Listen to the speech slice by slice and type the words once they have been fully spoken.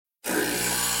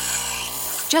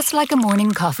Just like a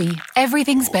morning coffee,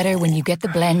 everything's better when you get the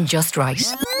blend just right.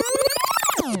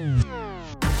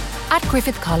 At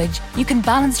Griffith College, you can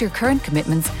balance your current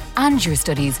commitments and your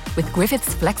studies with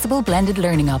Griffith's flexible blended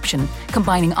learning option,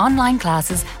 combining online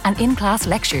classes and in-class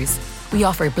lectures. We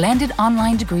offer blended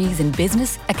online degrees in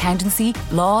business, accountancy,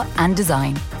 law and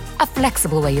design. A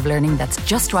flexible way of learning that's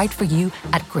just right for you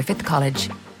at Griffith College.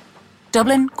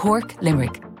 Dublin, Cork,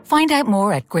 Limerick. Find out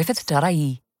more at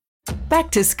griffith.ie. Back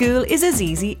to school is as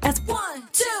easy as 1,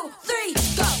 2, 3,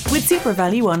 go! with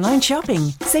SuperValue online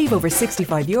shopping. Save over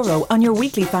 €65 on your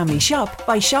weekly family shop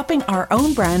by shopping our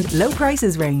own brand low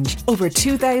prices range, over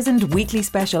 2,000 weekly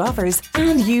special offers,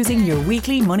 and using your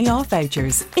weekly money off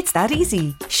vouchers. It's that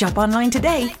easy. Shop online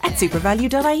today at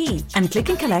supervalue.ie and click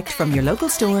and collect from your local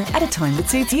store at a time that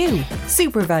suits you.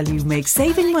 SuperValue makes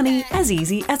saving money as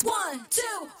easy as 1, 2,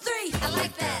 3, I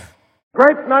like that.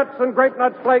 Grape Nuts and Grape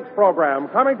Nuts Flakes program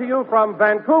coming to you from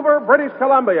Vancouver, British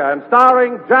Columbia, and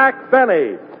starring Jack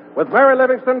Benny, with Mary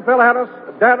Livingston, Phil Hennis,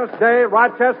 Dennis Day,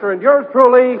 Rochester, and yours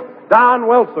truly, Don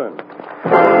Wilson.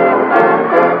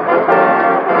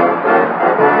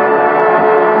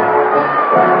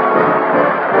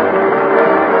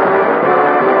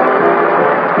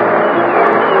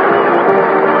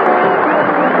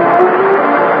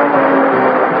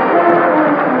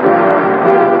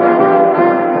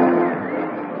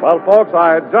 Well, folks,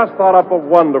 I just thought up a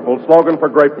wonderful slogan for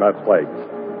Grape Nuts Flakes.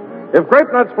 If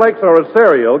Grape Nuts Flakes are a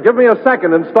cereal, give me a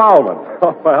second installment.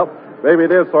 Oh, well, maybe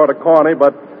it is sort of corny,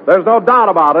 but there's no doubt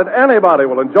about it. Anybody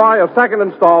will enjoy a second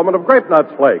installment of Grape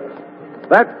Nuts Flakes.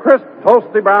 That crisp,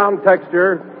 toasty brown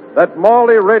texture, that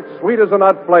malty, rich, sweet as a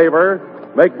nut flavor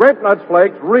make Grape Nuts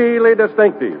Flakes really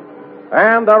distinctive.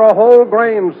 And they're a whole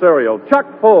grain cereal, chock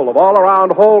full of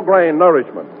all-around whole grain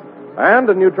nourishment. And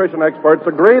the nutrition experts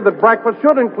agree that breakfast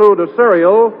should include a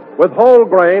cereal with whole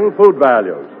grain food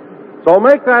values. So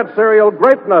make that cereal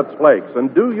Grape Nuts Flakes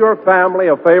and do your family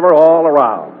a favor all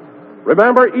around.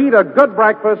 Remember, eat a good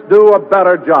breakfast, do a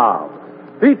better job.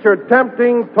 Feature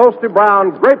tempting, toasty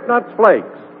brown Grape Nuts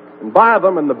Flakes and buy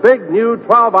them in the big new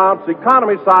 12-ounce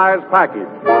economy size package.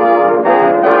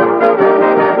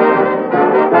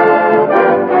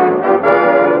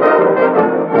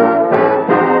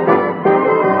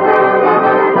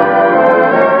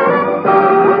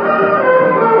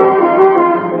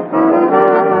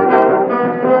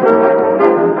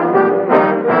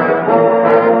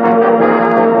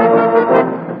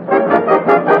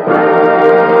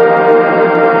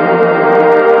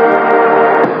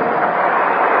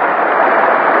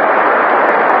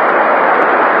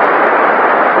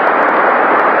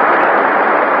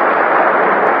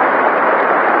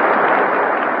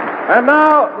 And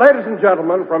now, ladies and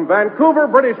gentlemen, from Vancouver,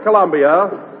 British Columbia,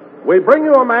 we bring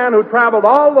you a man who traveled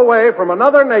all the way from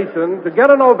another nation to get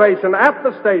an ovation at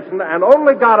the station and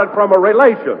only got it from a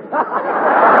relation.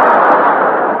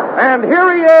 And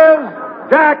here he is,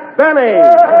 Jack Benny.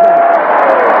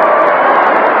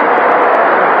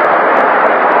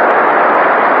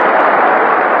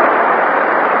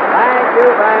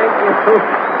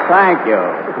 Thank you.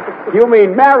 You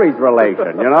mean Mary's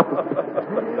relation, you know?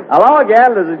 Hello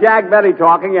again, this is Jack Benny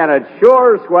talking, and it's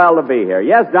sure swell to be here.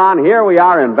 Yes, Don, here we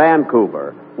are in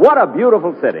Vancouver. What a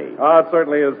beautiful city. Oh, it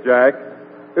certainly is, Jack.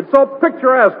 It's so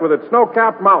picturesque with its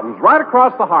snow-capped mountains right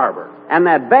across the harbor. And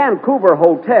that Vancouver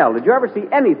hotel, did you ever see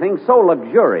anything so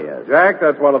luxurious? Jack,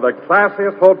 that's one of the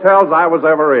classiest hotels I was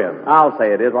ever in. I'll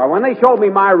say it is. Well, when they showed me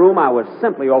my room, I was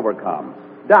simply overcome.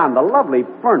 Don, the lovely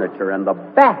furniture and the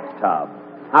bathtub.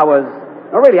 I was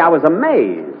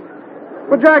amazed.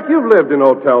 But, Jack, you've lived in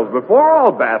hotels before.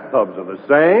 All bathtubs are the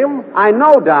same. I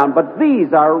know, Don, but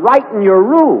these are right in your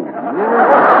room.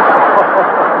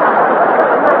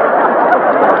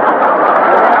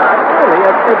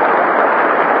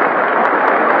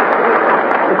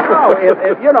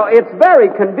 Really, it's very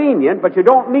convenient, but you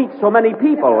don't meet so many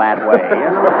people that way.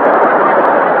 You know?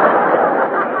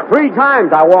 3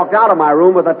 times I walked out of my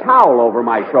room with a towel over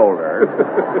my shoulder.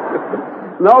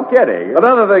 No kidding.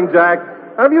 Another thing, Jack,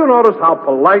 have you noticed how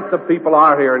polite the people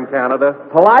are here in Canada?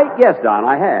 Polite? Yes, Don,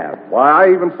 I have. Why, I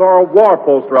even saw a war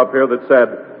poster up here that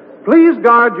said, "Please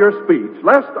guard your speech,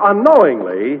 lest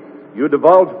unknowingly you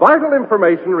divulge vital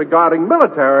information regarding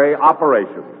military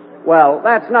operations." Well,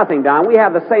 that's nothing, Don. We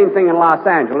have the same thing in Los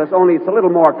Angeles, only it's a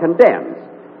little more condensed.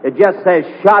 It just says,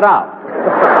 "Shut up."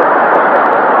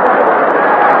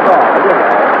 So, you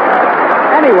know.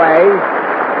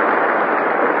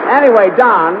 Anyway,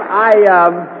 Don,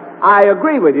 I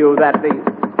agree with you that the...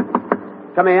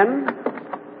 Come in.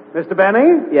 Mr.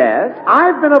 Benny? Yes?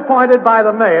 I've been appointed by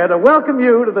the mayor to welcome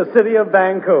you to the city of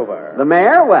Vancouver. The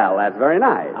mayor? Well, that's very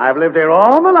nice. I've lived here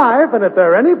all my life, and if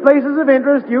there are any places of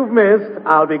interest you've missed,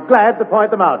 I'll be glad to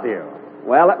point them out to you.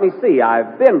 Well, let me see.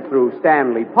 I've been through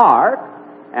Stanley Park,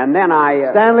 and then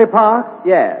I... Stanley Park?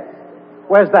 Yes.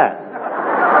 Where's that?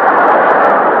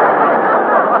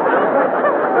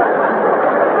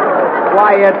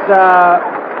 Why,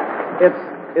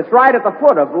 it's right at the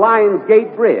foot of Lions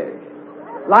Gate Bridge.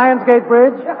 Lionsgate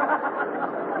Bridge?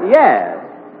 Yes.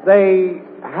 They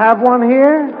have one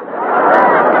here?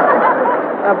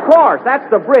 Of course, that's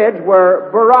the bridge where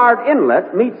Burrard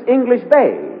Inlet meets English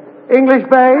Bay. English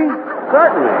Bay?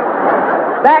 Certainly.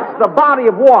 That's the body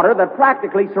of water that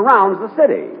practically surrounds the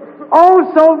city.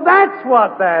 Oh, so that's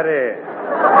what that is.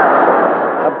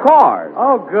 Of course.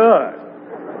 Oh, good.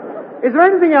 Is there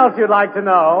anything else you'd like to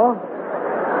know?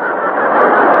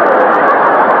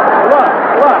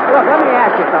 Look, let me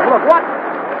ask you something.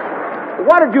 Look,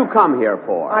 what did you come here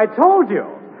for? I told you.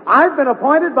 I've been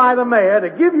appointed by the mayor to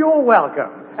give you a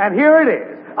welcome. And here it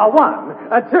is. A 1,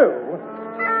 a 2.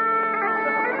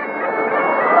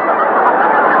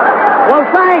 Well,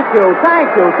 thank you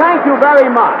very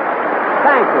much.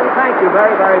 Thank you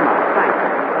very, very much.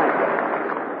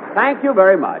 Thank you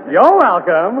very much. You're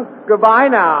welcome. Goodbye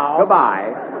now.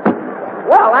 Goodbye.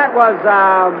 Well, that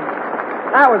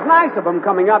was nice of him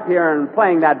coming up here and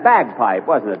playing that bagpipe,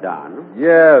 wasn't it, Don?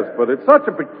 Yes, but it's such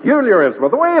a peculiar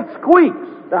instrument. The way it squeaks.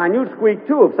 Don, you'd squeak,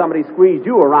 too, if somebody squeezed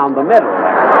you around the middle.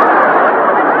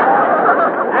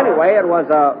 Anyway, it was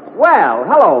well,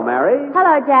 hello, Mary.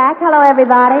 Hello, Jack. Hello,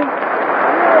 everybody.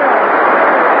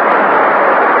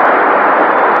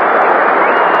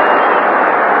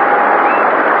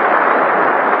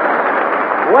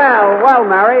 Well,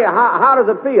 Mary, how does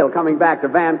it feel coming back to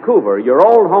Vancouver, your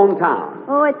old hometown?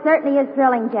 Oh, it certainly is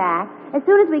thrilling, Jack. As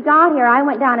soon as we got here, I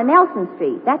went down to Nelson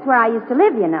Street. That's where I used to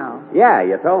live, you know. Yeah,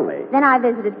 you told me. Then I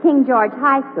visited King George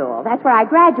High School. That's where I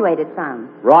graduated from.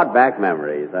 Brought back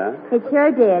memories, huh? It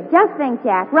sure did. Just think,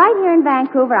 Jack, right here in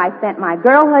Vancouver, I spent my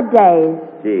girlhood days.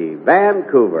 Gee,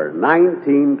 Vancouver,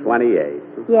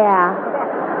 1928. Yeah.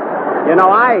 You know,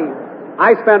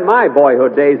 I spent my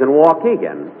boyhood days in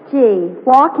Waukegan. Gee,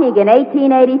 Waukegan,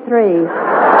 1883.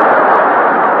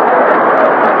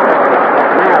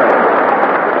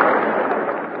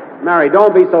 Mary,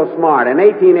 don't be so smart. In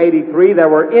 1883, there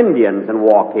were Indians in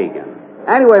Waukegan.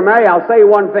 Anyway, Mary, I'll say you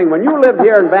one thing. When you lived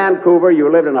here in Vancouver, you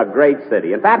lived in a great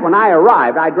city. In fact, when I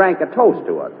arrived, I drank a toast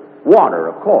to it. Water,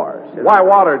 of course. Why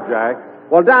water, Jack?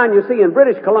 Well, Don, you see, in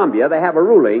British Columbia, they have a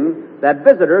ruling that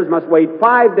visitors must wait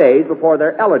 5 days before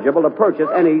they're eligible to purchase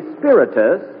any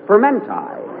spiritus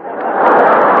fermenti.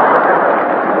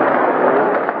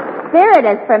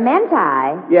 Spiritus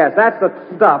fermenti? Yes, that's the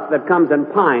stuff that comes in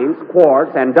pints,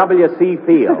 quarts, and W.C.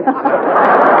 Fields.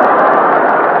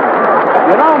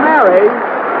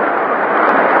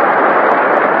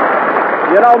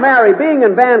 You know, Mary, being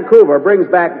in Vancouver brings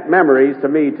back memories to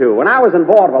me, too. When I was in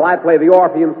vaudeville, I played the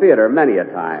Orpheum Theater many a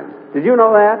time. Did you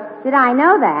know that? Did I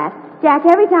know that? Jack,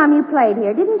 every time you played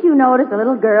here, didn't you notice a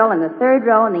little girl in the third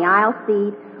row in the aisle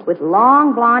seat with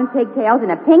long blonde pigtails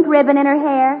and a pink ribbon in her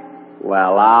hair?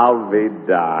 Well, I'll be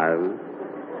darned.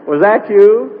 Was that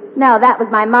you? No, that was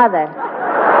my mother.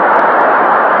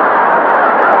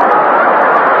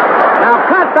 Now,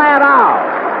 cut that out.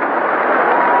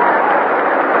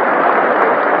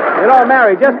 You know,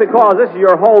 Mary, just because this is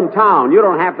your hometown, you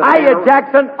don't have to... Hiya,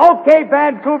 Jackson. Okay,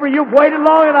 Vancouver, you've waited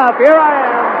long enough. Here I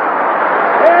am.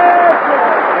 Yes,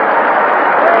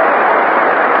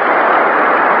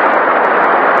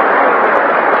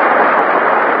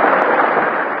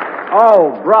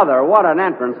 Oh, brother, what an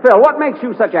entrance. Phil, what makes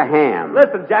you such a ham?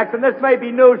 Listen, Jackson, this may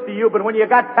be news to you, but when you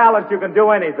got talent, you can do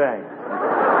anything.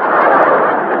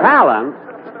 Talent?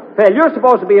 Phil, you're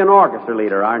supposed to be an orchestra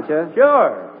leader, aren't you?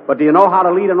 Sure. But do you know how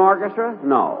to lead an orchestra?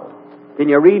 No. Can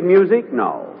you read music?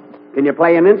 No. Can you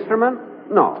play an instrument?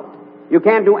 No. You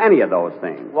can't do any of those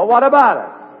things. Well, what about it?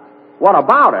 What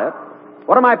about it?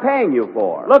 What am I paying you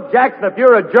for? Look, Jackson, if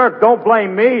you're a jerk, don't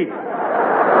blame me.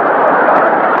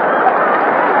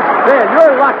 Phil,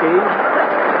 you're lucky.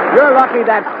 You're lucky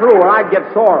that's true, or I'd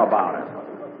get sore about it.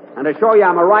 And to show you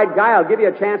I'm a right guy, I'll give you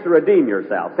a chance to redeem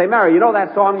yourself. Say, Mary, you know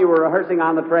that song you were rehearsing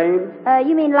on the train?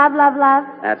 You mean Love, Love, Love?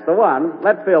 That's the one.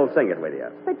 Let Phil sing it with you.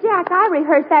 But, Jack, I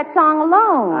rehearsed that song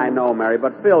alone. I know, Mary,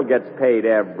 but Phil gets paid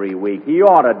every week. He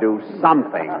ought to do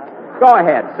something. Go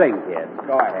ahead, sing, kid.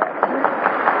 Go ahead.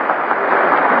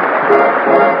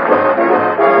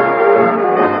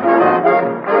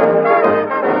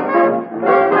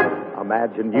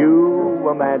 Imagine you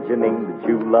imagining that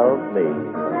you love me.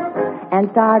 and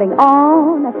starting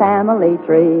on a family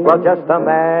tree. Well, just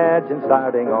imagine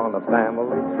starting on a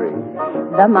family tree.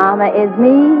 The mama is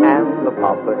me, And the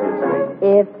papa is me.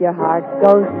 if your heart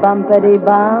goes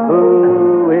bumpity-bump.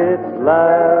 Ooh, it's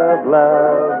love,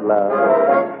 love,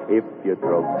 love. If your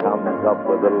throat comes up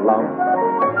with a lump.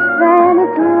 Then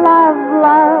it's love,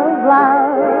 love,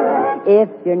 love. If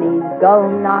your knees go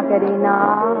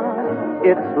knockety-knock.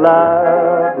 It's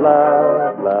love,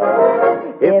 love, love.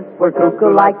 If we're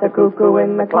cuckoo like the cuckoo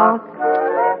in the clock.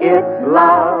 It's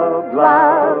love,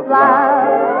 love,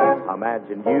 love.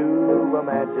 Imagine you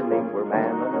imagining we're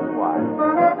man and wife.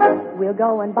 We'll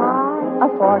go and buy a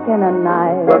fork and a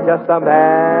knife. Well, just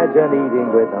imagine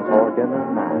eating with a fork and a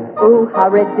knife. Ooh, how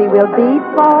ritzy we'll be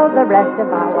for the rest of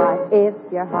our life. If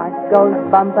your heart goes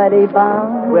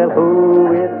bumpity-bump. Well,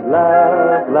 who is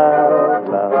love, love,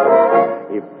 love?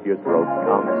 If your throat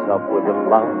comes up with a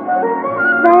lump.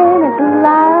 Then it's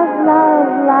love,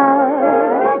 love, love.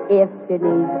 If your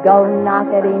knees go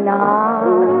knockety-knock.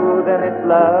 Ooh, then it's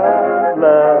love,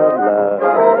 love, love.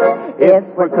 If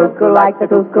we're cuckoo like the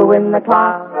cuckoo in the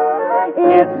clock.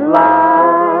 It's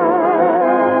love.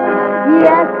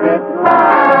 Yes, it's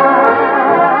love.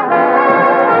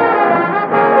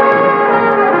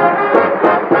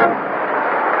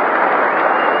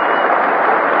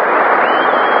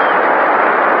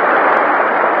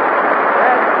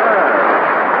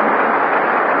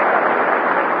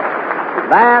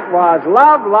 That was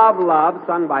Love, Love, Love,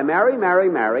 sung by Mary, Mary,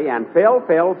 Mary, and Phil,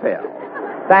 Phil, Phil.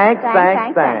 Thanks.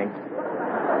 Thanks.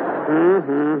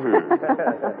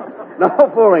 No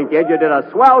fooling, kid. You did a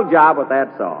swell job with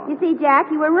that song. You see, Jack,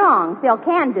 you were wrong. Phil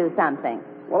can do something.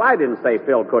 Well, I didn't say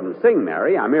Phil couldn't sing,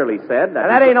 Mary. I merely said that...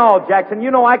 And that ain't all, Jackson.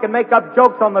 You know I can make up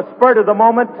jokes on the spurt of the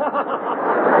moment.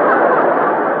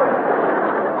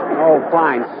 Oh,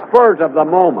 fine. Spurt of the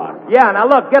moment. Yeah, now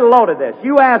look, get a load of this.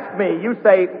 You ask me,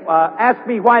 ask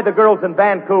me why the girls in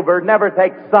Vancouver never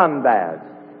take sun baths.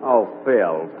 Oh,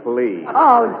 Phil, please.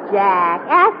 Oh, Jack,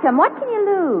 ask him. What can you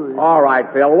lose? All right,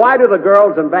 Phil. Why do the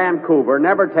girls in Vancouver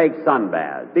never take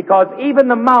sunbaths? Because even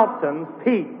the mountains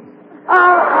pee.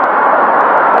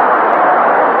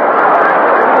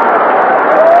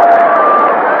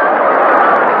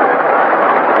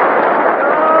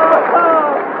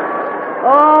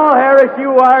 Oh, Harris,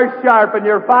 you are sharp, and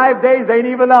your 5 days ain't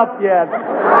even up yet.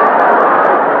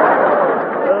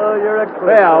 Oh, you're a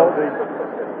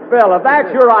Phil, if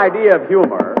that's your idea of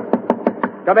humor,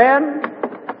 come in.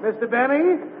 Mr.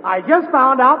 Benny, I just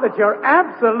found out that you're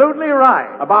absolutely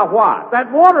right. About what? That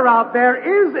water out there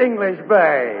is English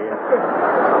Bay.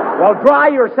 Well, dry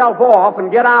yourself off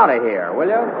and get out of here, will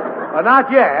you?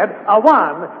 Not yet. A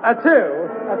 1, a 2,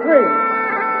 a 3.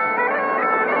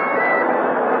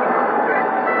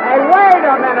 Hey, wait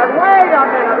a minute.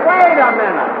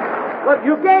 Look,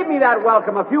 you gave me that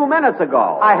welcome a few minutes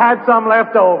ago. I had some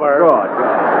left over. Good.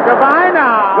 Goodbye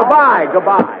now. Goodbye.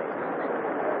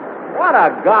 What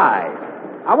a guy.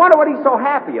 I wonder what he's so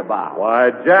happy about. Why,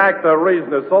 Jack, the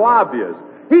reason is so obvious.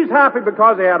 He's happy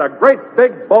because he had a great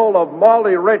big bowl of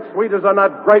malty rich sweet as a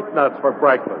nut grape nuts for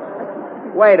breakfast.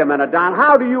 Wait a minute, Don.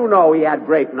 How do you know he had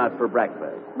grape nuts for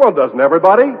breakfast? Well, doesn't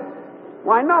everybody?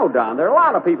 Why, no, Don. There are a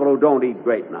lot of people who don't eat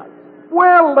grape nuts.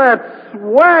 Well, that's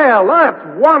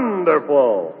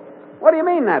wonderful. What do you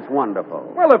mean that's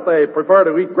wonderful? Well, if they prefer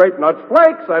to eat grape nuts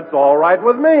flakes, that's all right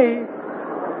with me.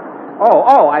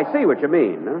 Oh, I see what you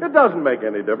mean. Huh? It doesn't make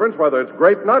any difference whether it's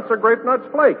grape nuts or grape nuts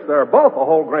flakes. They're both a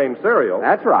whole grain cereal.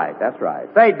 That's right.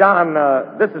 Say, Don,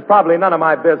 this is probably none of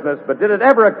my business, but did it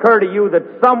ever occur to you that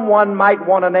someone might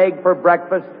want an egg for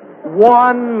breakfast?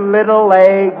 One little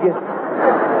egg?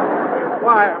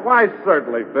 Why,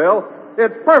 certainly, Phil.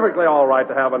 It's perfectly all right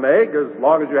to have an egg as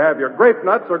long as you have your grape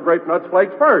nuts or grape nuts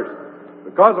flakes first.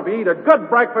 Because if you eat a good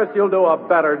breakfast, you'll do a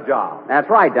better job. That's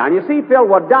right, Don. You see, Phil,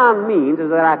 what Don means is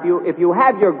that if you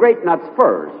have your grape nuts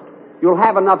first, you'll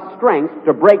have enough strength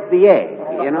to break the egg,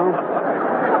 you know?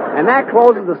 And that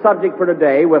closes the subject for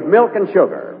today with milk and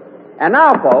sugar. And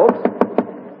now, folks,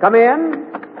 come in.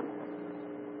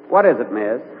 What is it,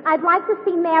 miss? I'd like to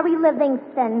see Mary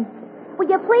Livingston. Will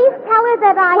you please tell her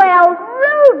that I... Well,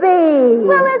 Ruby!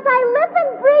 Well, as I live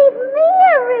and breathe,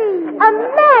 Mary!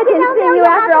 Imagine seeing you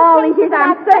after all these years.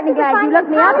 I'm certainly glad you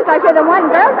looked me up because you're the one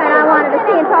girlfriend I wanted to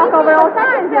see and talk over old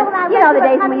times. You know the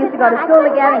days when we used to go to school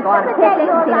together and go on a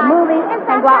picnic and see the movies and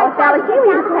go out with fellas. Gee,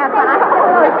 we used to have fun. I thought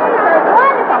those days were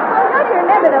wonderful. Don't you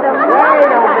remember the...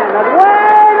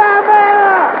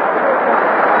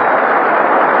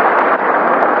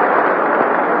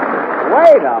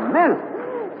 Wait a minute.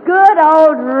 Good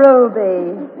old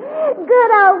Ruby.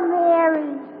 Good old Mary.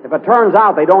 If it turns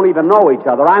out they don't even know each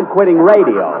other, I'm quitting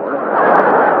radio.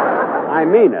 I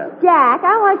mean it. Jack,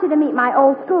 I want you to meet my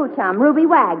old school chum, Ruby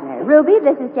Wagner. Ruby,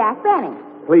 this is Jack Benny.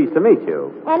 Pleased to meet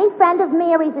you. Any friend of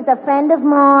Mary's is a friend of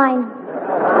mine.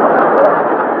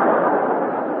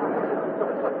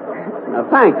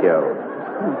 Thank you.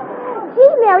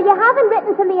 Gee, Mary, you haven't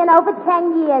written to me in over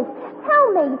 10 years. Tell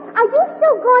me, are you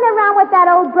still going around with that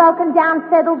old broken-down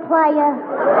fiddle player?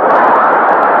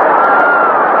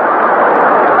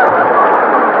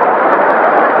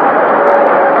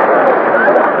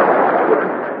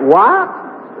 What?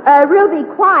 Ruby,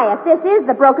 quiet. This is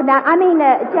the broken down.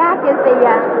 Jack is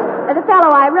the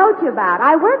fellow I wrote you about.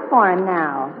 I work for him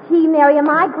now. Gee, Mary, am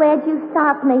I glad you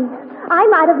stopped me. I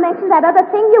might have mentioned that other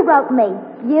thing you wrote me.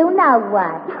 You know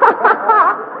what.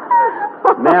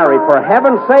 Mary, for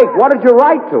heaven's sake, what did you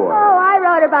write to her? Oh, I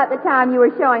wrote about the time you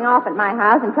were showing off at my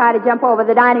house and tried to jump over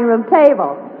the dining room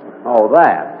table. Oh,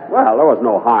 that. Well, there was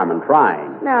no harm in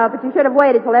trying. No, but you should have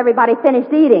waited till everybody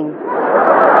finished eating.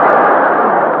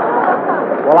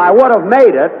 Well, I would have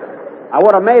made it.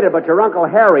 But your Uncle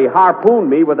Harry harpooned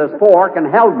me with his fork and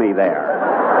held me there.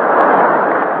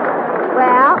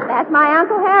 Well, that's my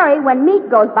Uncle Harry. When meat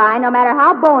goes by, no matter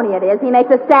how bony it is, he makes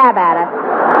a stab at it.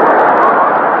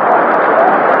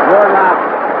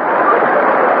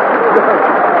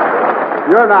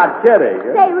 You're not kidding.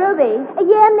 Say, Ruby.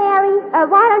 Yeah, Mary?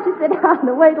 Why don't you sit down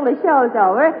and wait till the show's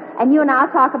over, and you and I'll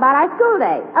talk about our school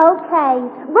days. Okay.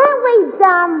 Weren't we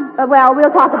dumb? Well,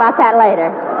 we'll talk about that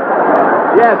later.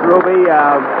 Yes, Ruby.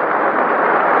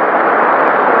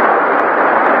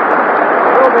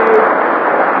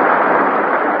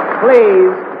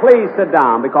 Ruby, please sit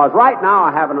down, because right now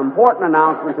I have an important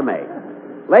announcement to make.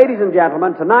 Ladies and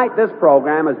gentlemen, tonight this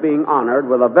program is being honored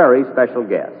with a very special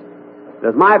guest. It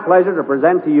is my pleasure to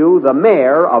present to you the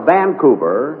Mayor of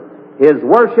Vancouver, His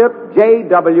Worship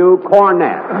J.W.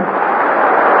 Cornett.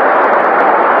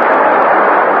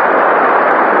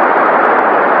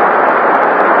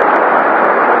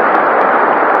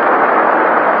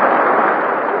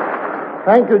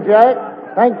 Thank you, Jack.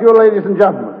 Thank you, ladies and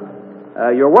gentlemen.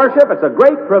 Your Worship, it's a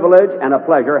great privilege and a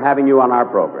pleasure having you on our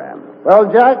program.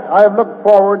 Well, Jack, I have looked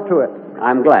forward to it.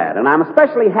 I'm glad, and I'm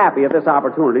especially happy at this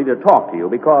opportunity to talk to you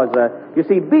because, you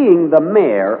see, being the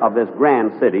mayor of this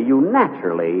grand city, you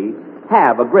naturally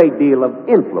have a great deal of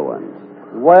influence.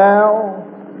 Well,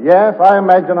 yes, I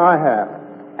imagine I have.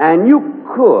 And you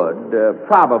could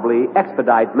probably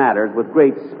expedite matters with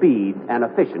great speed and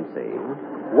efficiency.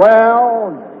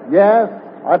 Well, yes,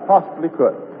 I possibly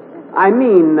could. I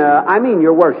mean,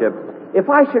 Your Worship, if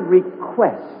I should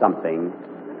request something,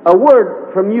 a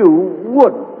word from you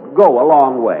would go a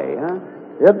long way, huh?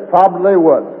 It probably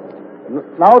would.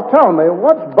 Now tell me,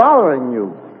 what's bothering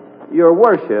you? Your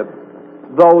Worship,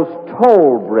 those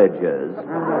toll bridges.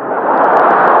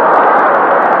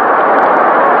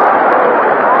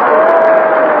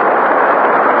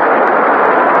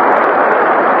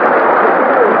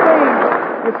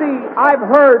 You see, I've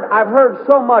heard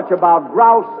so much about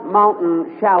Grouse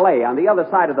Mountain Chalet on the other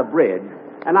side of the bridge,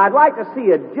 and I'd like to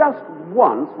see it just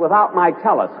once without my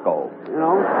telescope, you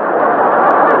know?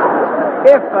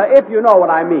 If you know what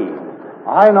I mean.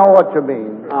 I know what you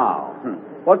mean. Oh.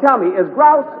 Well, tell me, is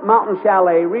Grouse Mountain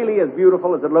Chalet really as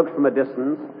beautiful as it looks from a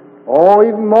distance? Oh,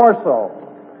 even more so.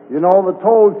 You know, the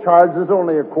toll charge is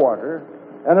only a quarter,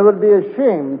 and it would be a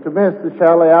shame to miss the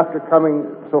chalet after coming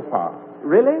so far.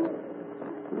 Really?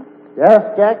 Yes,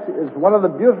 Jack, it's one of the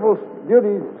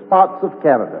beauty spots of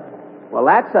Canada. Well,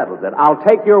 that settles it. I'll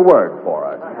take your word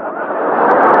for it.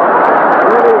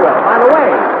 Really will.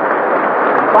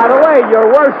 By the way,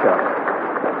 Your Worship.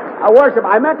 Worship,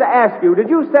 I meant to ask you, did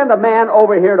you send a man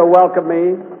over here to welcome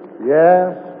me?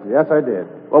 Yes, I did.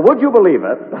 Well, would you believe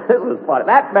it? This is funny.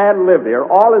 That man lived here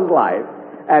all his life,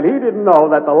 and he didn't know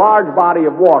that the large body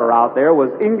of water out there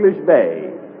was English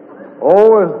Bay.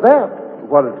 Oh, is that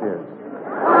what it is?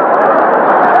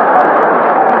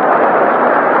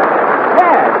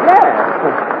 Yes.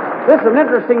 This is an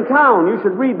interesting town. You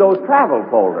should read those travel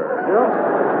folders, you know?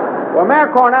 Well, Mayor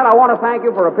Cornett, I want to thank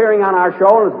you for appearing on our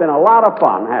show, and it's been a lot of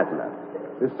fun, hasn't it?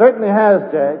 It certainly has,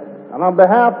 Jack. And on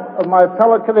behalf of my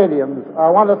fellow Canadians, I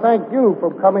want to thank you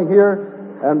for coming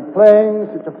here and playing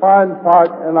such a fine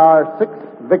part in our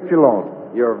 6th victory loan.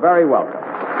 You're very welcome.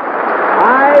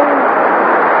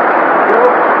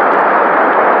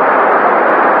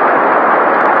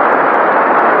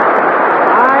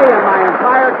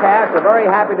 Cast are very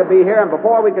happy to be here, and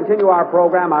before we continue our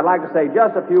program, I'd like to say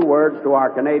just a few words to our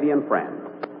Canadian friends.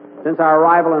 Since our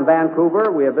arrival in Vancouver,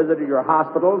 we have visited your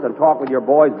hospitals and talked with your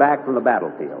boys back from the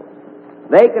battlefield.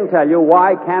 They can tell you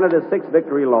why Canada's 6th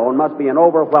victory loan must be an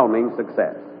overwhelming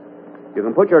success. You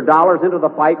can put your dollars into the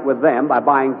fight with them by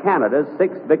buying Canada's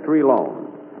 6th victory loan.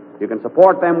 You can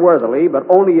support them worthily, but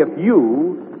only if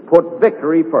you put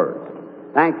victory first.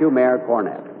 Thank you, Mayor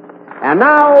Cornett. And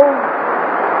now,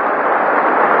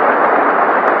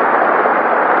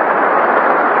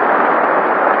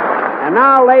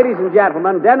 ladies and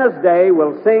gentlemen, Dennis Day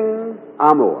will sing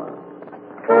Amour.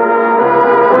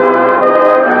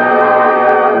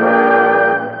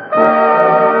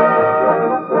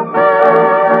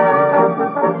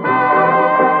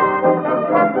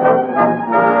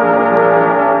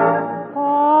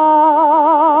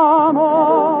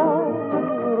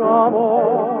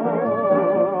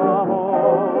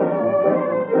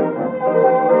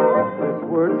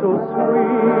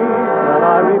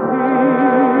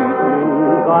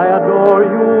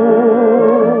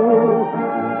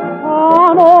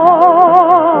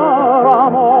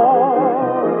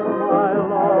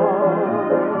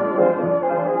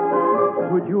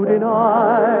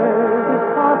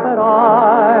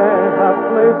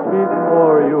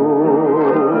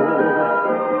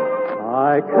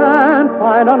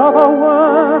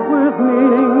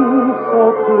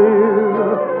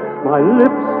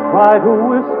 Try to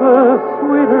whisper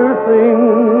sweeter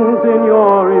things in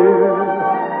your ear,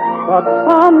 but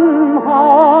somehow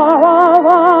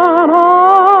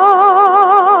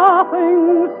nothing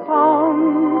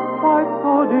sounds quite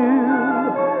so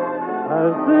dear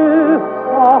as this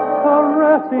soft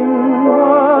caressing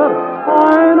word I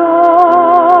know.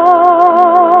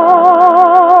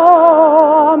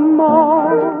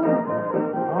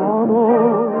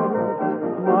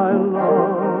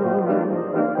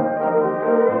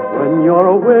 When you're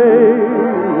away,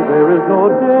 there is no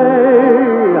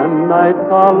day, and nights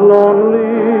are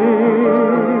lonely.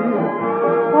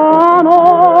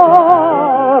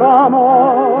 Amor,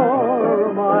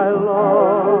 amor, my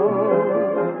love.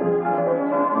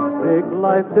 Make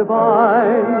life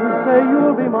divine, say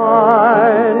you'll be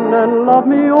mine, and love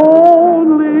me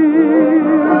only.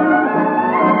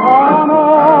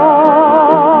 Amor.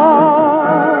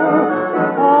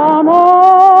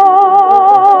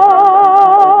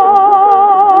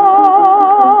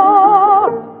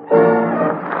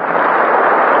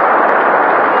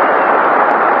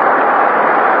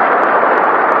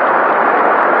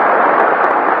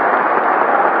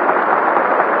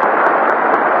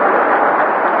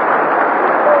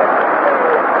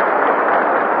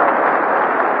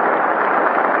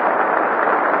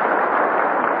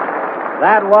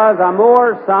 That was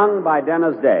Amour, sung by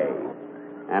Dennis Day.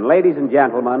 And ladies and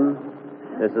gentlemen,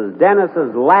 this is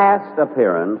Dennis's last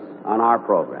appearance on our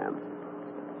program.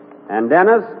 And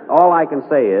Dennis, all I can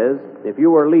say is, if you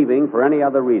were leaving for any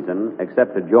other reason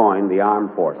except to join the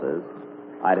armed forces,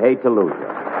 I'd hate to lose you.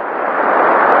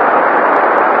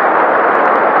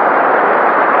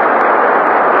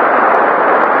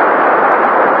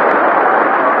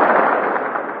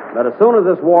 But as soon as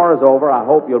this war is over, I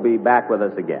hope you'll be back with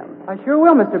us again. I sure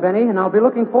will, Mr. Benny, and I'll be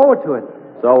looking forward to it.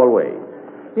 So will we.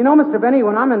 You know, Mr. Benny,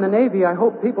 when I'm in the Navy, I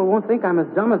hope people won't think I'm as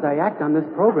dumb as I act on this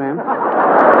program.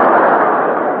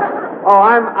 Oh,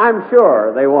 I'm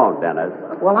sure they won't, Dennis.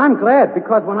 Well, I'm glad,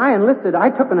 because when I enlisted,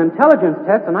 I took an intelligence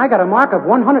test, and I got a mark of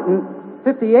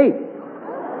 158.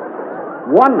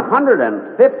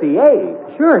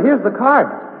 158? Sure, here's the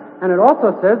card. And it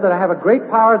also says that I have a great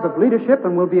powers of leadership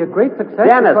and will be a great success.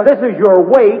 Dennis, this is your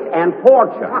weight and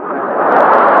fortune.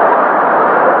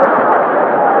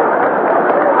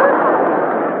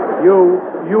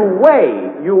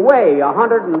 You weigh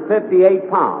 158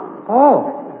 pounds.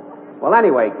 Oh. Well,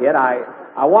 anyway, kid, I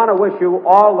want to wish you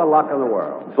all the luck in the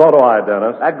world. So do I,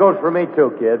 Dennis. That goes for me,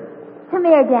 too, kid. Come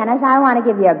here, Dennis. I want to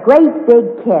give you a great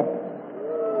big kiss.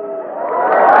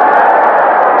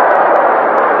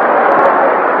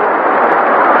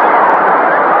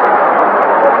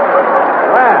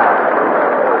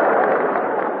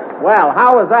 Well,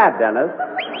 how was that, Dennis?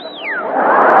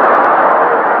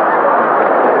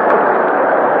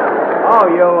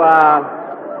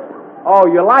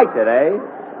 You liked it, eh?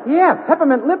 Yeah,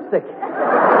 peppermint lipstick.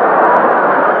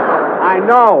 I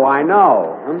know.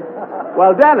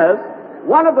 Well, Dennis,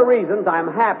 one of the reasons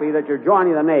I'm happy that you're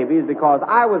joining the Navy is because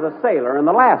I was a sailor in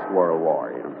the last World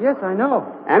War, you know. Yes, I know.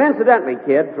 And incidentally,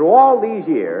 kid, through all these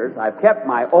years, I've kept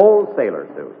my old sailor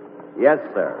suit. Yes,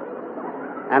 sir.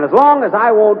 And as long as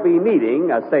I won't be needing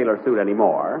a sailor suit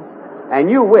anymore, and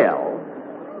you will,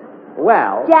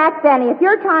 well... Jack Benny, if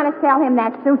you're trying to sell him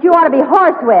that suit, you ought to be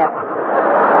horsewhipped.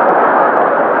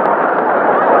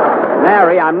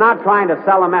 Mary, I'm not trying to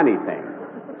sell him anything.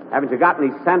 Haven't you got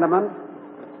any sentiment?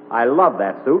 I love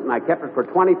that suit, and I kept it for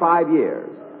 25 years.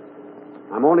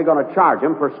 I'm only going to charge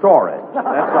him for storage.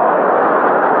 That's all.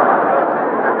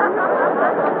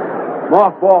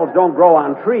 Mothballs don't grow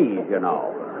on trees, you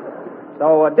know.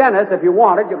 So, Dennis, if you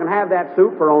want it, you can have that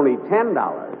suit for only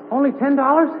 $10. Only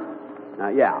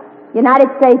 $10? Yeah. United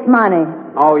States money.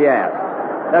 Oh, yes.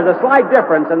 There's a slight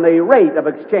difference in the rate of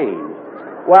exchange.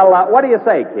 Well, what do you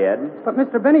say, kid? But,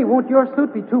 Mr. Benny, won't your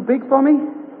suit be too big for me?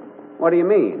 What do you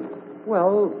mean?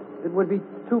 Well, it would be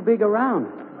too big around.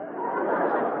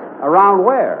 Around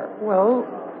where? Well,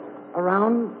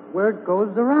 around where it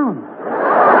goes around.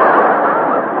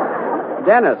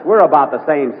 Dennis, we're about the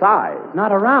same size.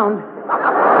 Not around.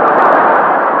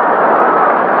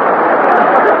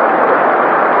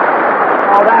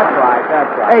 Oh, that's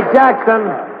right. Hey, Jackson,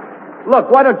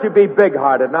 look, why don't you be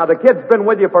big-hearted? Now, the kid's been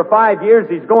with you for 5 years.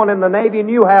 He's going in the Navy, and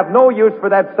you have no use for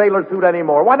that sailor suit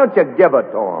anymore. Why don't you give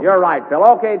it to him? You're right, Phil.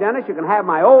 Okay, Dennis, you can have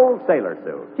my old sailor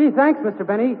suit. Gee, thanks, Mr.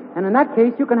 Benny. And in that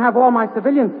case, you can have all my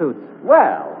civilian suits.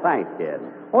 Well, thanks, kid.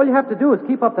 All you have to do is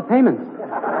keep up the payments.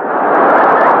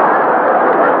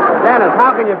 Dennis,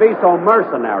 how can you be so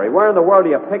mercenary? Where in the world do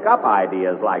you pick up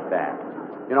ideas like that?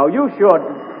 You know, you should.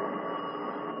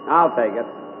 I'll take it.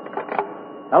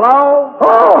 Hello?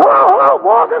 Oh, hello,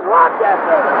 boss. It's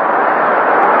Rochester.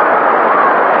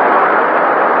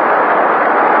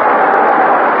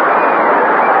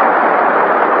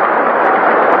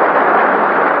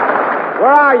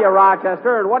 Where are you,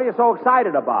 Rochester, and what are you so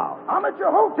excited about? I'm at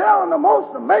your hotel, and the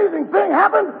most amazing thing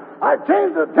happened. I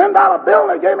changed the $10 bill,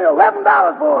 and they gave me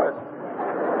 $11 for it.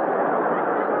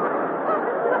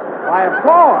 Why, of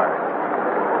course.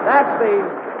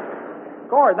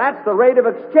 That's the rate of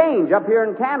exchange up here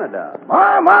in Canada.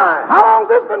 My. How long's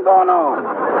this been going on?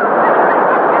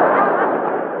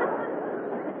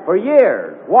 For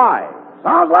years. Why?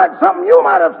 Sounds like something you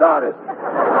might have started.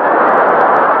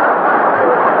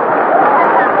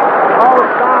 Oh,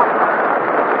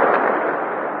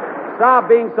 stop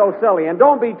being so silly, and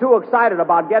don't be too excited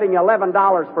about getting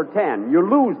 $11 for 10. You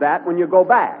lose that when you go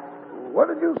back. What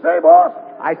did you say, boss?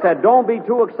 I said don't be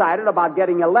too excited about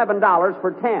getting $11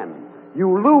 for 10.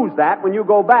 You lose that when you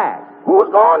go back. Who's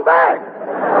going back?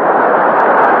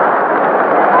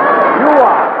 You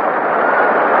are.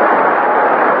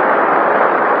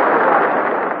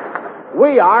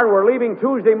 We are, and we're leaving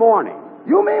Tuesday morning.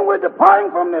 You mean we're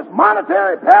departing from this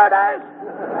monetary paradise?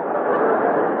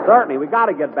 Certainly. We got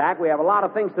to get back. We have a lot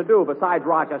of things to do besides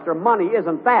Rochester. Money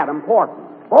isn't that important.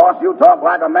 Boss, you talk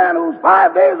like a man whose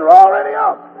 5 days are already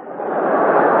up.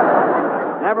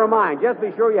 Never mind. Just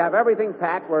be sure you have everything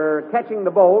packed. We're catching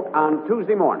the boat on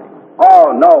Tuesday morning.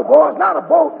 Oh, no, boss, not a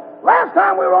boat. Last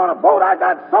time we were on a boat, I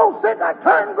got so sick I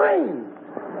turned green.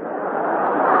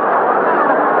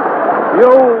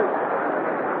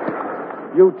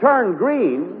 You turned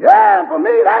green? Yeah, and for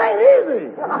me, that ain't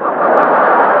easy.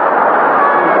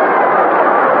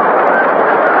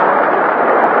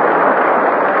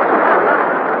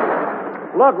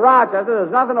 Look, Rochester,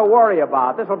 there's nothing to worry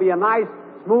about. This will be a nice,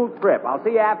 smooth trip. I'll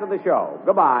see you after the show.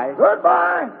 Goodbye.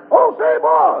 Goodbye. Oh, say,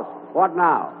 boss. What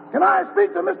now? Can I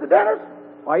speak to Mr. Dennis?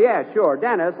 Why, yeah, sure.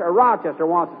 Dennis, Rochester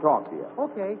wants to talk to you.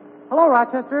 Okay. Hello,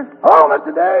 Rochester. Hello,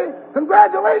 Mr. Day.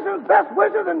 Congratulations, best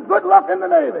wishes, and good luck in the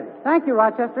Navy. Thank you,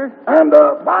 Rochester. And,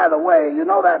 by the way, you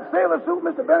know that sailor suit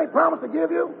Mr. Benny promised to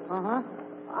give you? Uh-huh.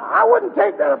 I wouldn't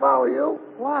take that if I were you.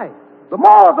 Why? The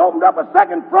Moors opened up a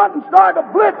second front and started a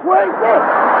blitz where he said.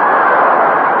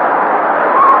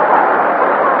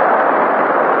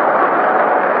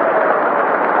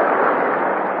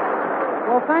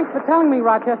 Well, thanks for telling me,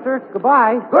 Rochester.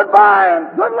 Goodbye. Goodbye,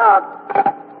 and good luck.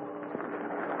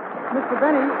 Mr.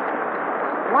 Benny,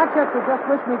 Rochester just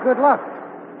wished me good luck.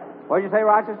 What'd you say,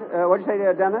 Rochester? What'd you say,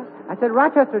 Dennis? I said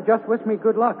Rochester just wished me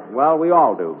good luck. Well, we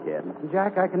all do, kid.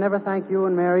 Jack, I can never thank you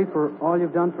and Mary for all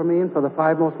you've done for me and for the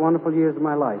 5 most wonderful years of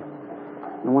my life.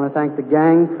 And I want to thank the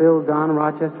gang, Phil, Don,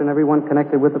 Rochester, and everyone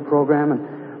connected with the program, and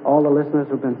all the listeners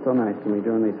who've been so nice to me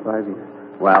during these 5 years.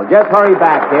 Well, just hurry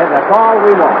back, kid. That's all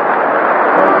we want.